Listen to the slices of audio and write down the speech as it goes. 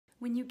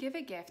When you give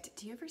a gift,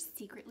 do you ever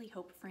secretly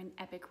hope for an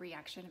epic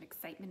reaction of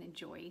excitement and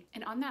joy?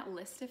 And on that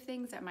list of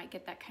things that might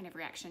get that kind of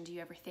reaction, do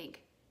you ever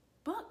think,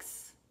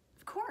 books?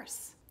 Of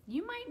course.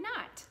 You might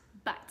not,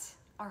 but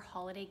our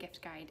holiday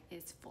gift guide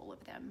is full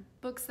of them.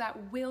 Books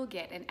that will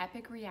get an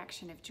epic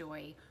reaction of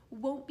joy,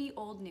 won't be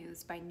old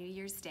news by New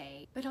Year's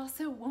Day, but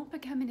also won't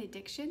become an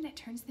addiction that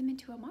turns them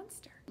into a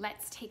monster.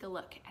 Let's take a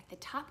look at the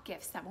top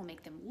gifts that will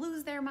make them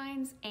lose their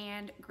minds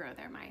and grow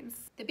their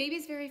minds. The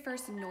baby's very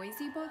first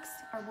noisy books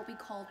are what we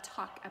call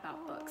talk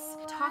about books,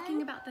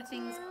 talking about the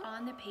things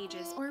on the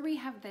pages, or we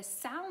have the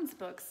sounds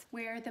books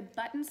where the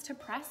buttons to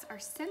press are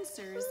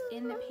sensors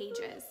in the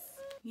pages.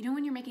 You know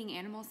when you're making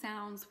animal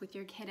sounds with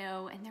your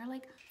kiddo and they're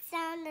like,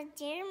 sound a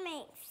deer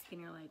makes.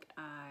 And you're like,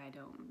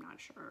 I'm not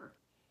sure.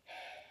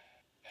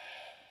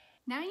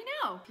 Now you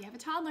know. If you have a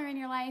toddler in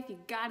your life, you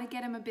gotta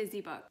get them a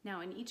busy book.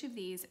 Now in each of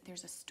these,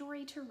 there's a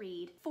story to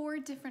read, 4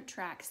 different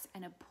tracks,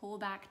 and a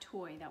pullback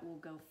toy that will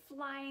go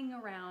flying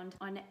around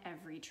on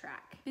every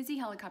track. Busy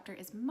Helicopter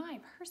is my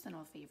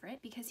personal favorite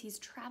because he's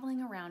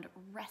traveling around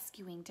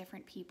rescuing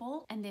different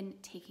people and then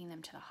taking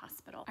them to the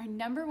hospital. Our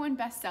 #1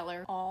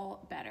 bestseller,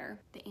 All Better.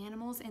 The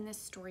animals in this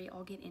story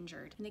all get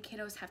injured and the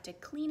kiddos have to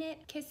clean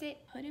it, kiss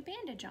it, put a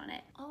bandage on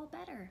it. All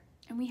better.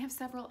 And we have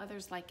several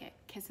others like it.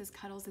 Kisses,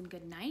 Cuddles, and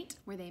Goodnight,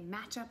 where they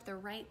match up the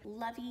right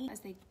lovey as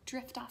they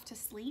drift off to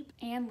sleep,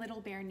 and Little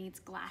Bear Needs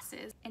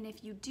Glasses. And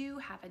if you do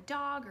have a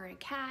dog or a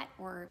cat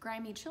or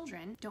grimy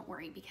children, don't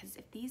worry, because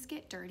if these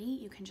get dirty,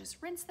 you can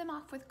just rinse them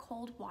off with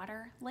cold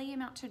water, lay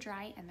them out to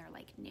dry, and they're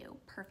like new,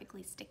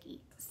 perfectly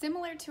sticky.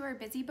 Similar to our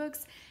busy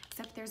books,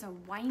 except there's a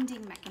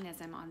winding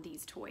mechanism on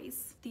these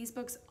toys. These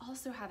books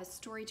also have a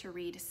story to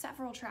read,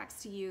 several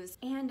tracks to use,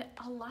 and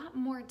a lot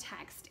more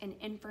text and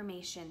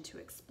information to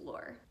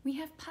explore. We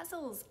have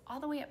puzzles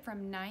all the way up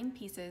from 9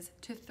 pieces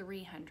to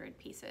 300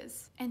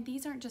 pieces. And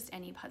these aren't just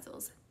any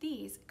puzzles.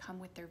 These come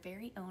with their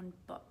very own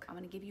book. I'm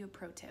gonna give you a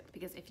pro tip,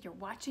 because if you're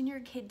watching your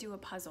kid do a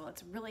puzzle,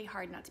 it's really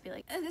hard not to be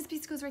like, oh, this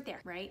piece goes right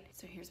there, right?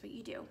 So here's what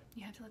you do.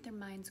 You have to let their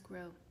minds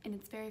grow. And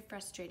it's very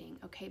frustrating,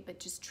 okay? But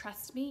just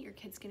trust me, your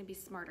kid's gonna be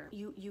smarter.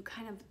 You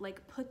kind of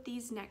like put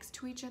these next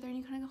to each other and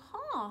you kind of go,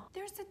 huh,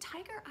 there's a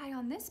tiger eye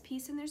on this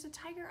piece and there's a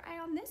tiger eye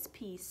on this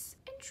piece.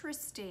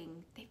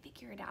 Interesting. They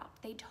figure it out.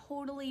 They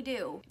totally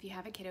do. If you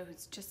have a kiddo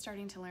who's just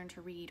starting to learn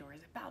to read or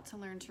is about to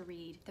learn to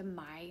read, the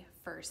My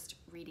First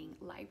Reading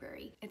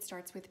Library. It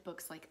starts with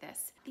books like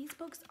this. These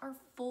books are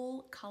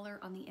full color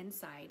on the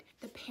inside.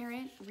 The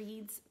parent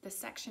reads the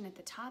section at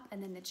the top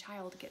and then the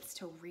child gets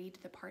to read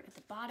the part at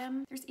the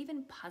bottom. There's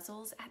even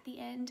puzzles at the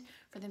end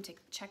for them to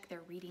check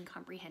their reading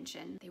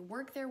comprehension. They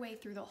work their way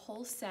through the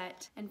whole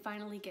set and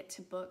finally get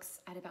to books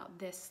at about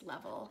this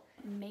level.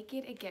 Make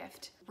it a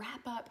gift.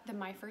 Wrap up the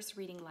My First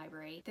Reading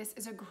Library. This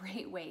is a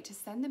great way to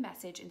send the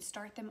message and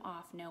start them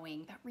off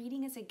knowing that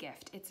reading is a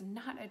gift. It's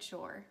not a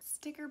chore.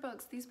 Sticker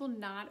books. These will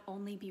not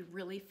only be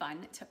really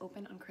fun to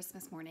open on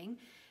Christmas morning,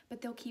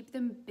 but they'll keep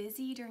them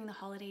busy during the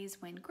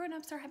holidays when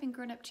grown-ups are having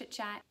grown-up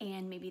chit-chat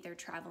and maybe they're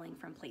traveling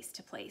from place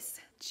to place.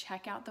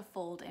 Check out the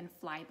Fold and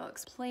Fly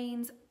books.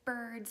 Planes,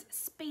 birds,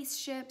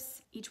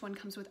 spaceships. Each one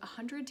comes with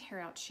 100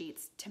 tear-out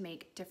sheets to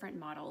make different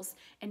models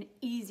and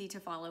easy to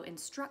follow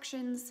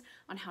instructions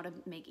on how to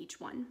make each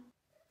one.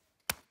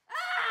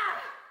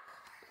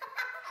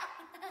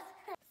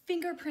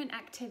 Fingerprint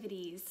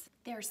activities.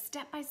 There are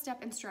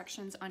step-by-step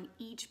instructions on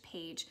each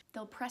page.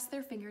 They'll press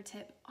their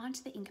fingertip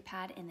onto the ink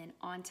pad and then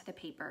onto the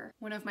paper.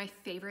 One of my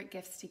favorite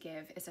gifts to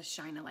give is a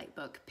Shine-a-Light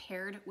book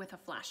paired with a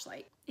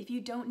flashlight. If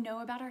you don't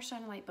know about our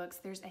Shine-a-Light books,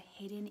 there's a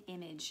hidden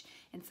image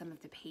in some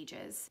of the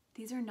pages.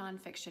 These are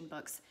nonfiction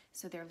books,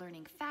 so they're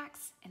learning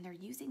facts and they're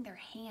using their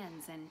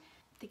hands and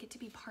they get to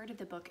be part of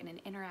the book in an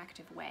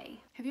interactive way.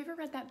 Have you ever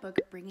read that book,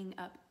 Bringing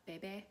Up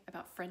Bebe,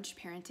 about French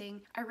parenting?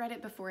 I read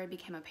it before I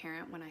became a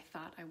parent when I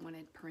thought I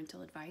wanted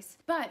parental advice.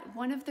 But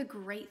one of the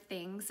great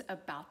things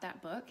about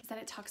that book is that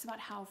it talks about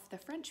how the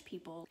French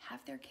people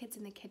have their kids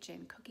in the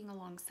kitchen cooking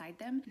alongside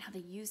them and how they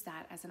use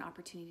that as an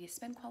opportunity to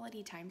spend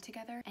quality time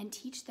together and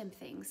teach them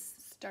things.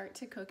 Start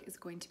to Cook is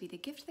going to be the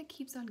gift that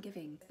keeps on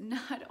giving.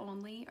 Not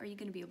only are you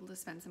going to be able to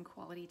spend some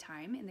quality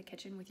time in the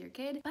kitchen with your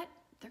kid, but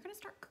they're gonna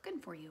start cooking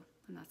for you,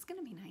 and that's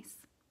gonna be nice.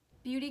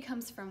 Beauty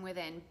comes from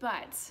within,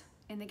 but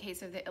in the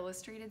case of the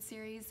illustrated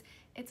series,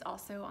 it's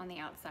also on the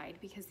outside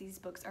because these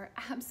books are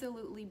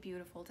absolutely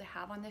beautiful to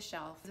have on the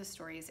shelf. The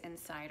stories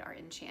inside are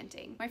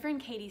enchanting. My friend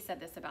Katie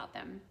said this about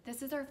them.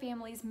 This is our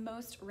family's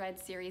most read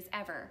series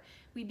ever.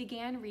 We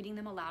began reading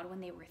them aloud when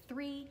they were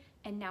 3,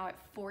 and now at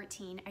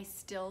 14, I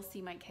still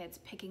see my kids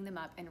picking them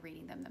up and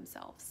reading them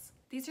themselves.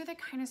 These are the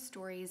kind of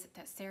stories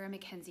that Sarah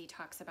Mackenzie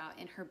talks about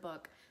in her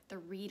book, The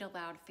Read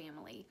Aloud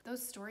Family,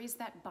 those stories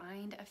that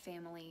bind a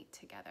family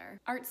together.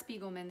 Art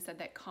Spiegelman said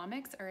that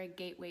comics are a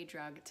gateway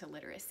drug to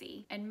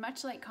literacy. And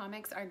much like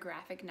comics, our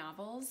graphic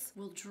novels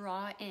will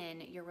draw in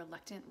your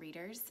reluctant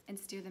readers and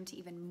steer them to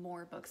even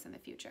more books in the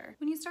future.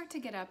 When you start to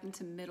get up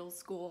into middle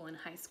school and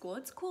high school,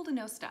 it's cool to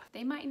know stuff.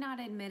 They might not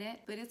admit it,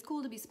 but it's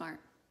cool to be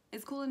smart.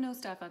 It's cool to know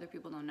stuff other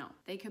people don't know.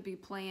 They could be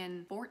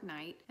playing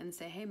Fortnite and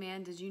say, hey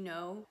man, did you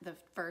know the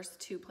first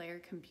 2-player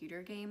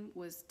computer game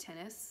was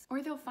tennis?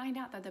 Or they'll find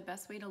out that the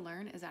best way to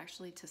learn is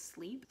actually to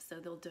sleep, so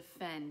they'll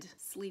defend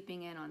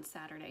sleeping in on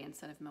Saturday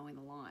instead of mowing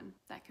the lawn.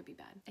 That could be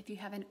bad. If you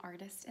have an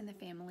artist in the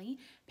family,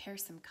 pair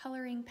some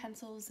coloring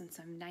pencils and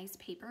some nice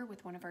paper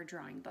with one of our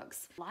drawing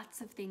books.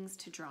 Lots of Things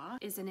to Draw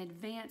is an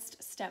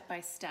advanced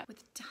step-by-step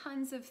with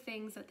tons of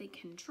things that they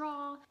can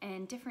draw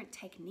and different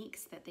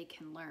techniques that they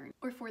can learn.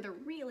 Or for the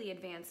really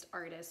advanced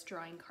artists,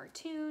 drawing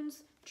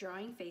cartoons,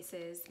 drawing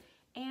faces,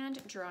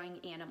 and drawing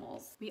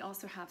animals. We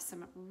also have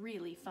some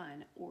really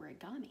fun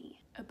origami.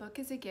 A book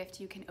is a gift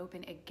you can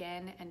open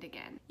again and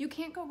again. You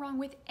can't go wrong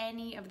with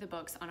any of the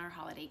books on our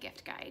holiday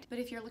gift guide, but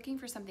if you're looking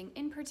for something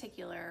in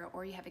particular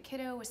or you have a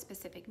kiddo with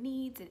specific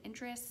needs and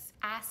interests,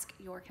 ask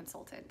your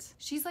consultant.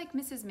 She's like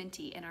Mrs.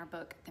 Minty in our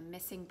book, The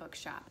Missing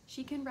Bookshop.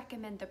 She can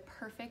recommend the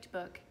perfect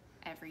book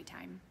every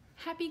time.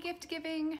 Happy gift giving!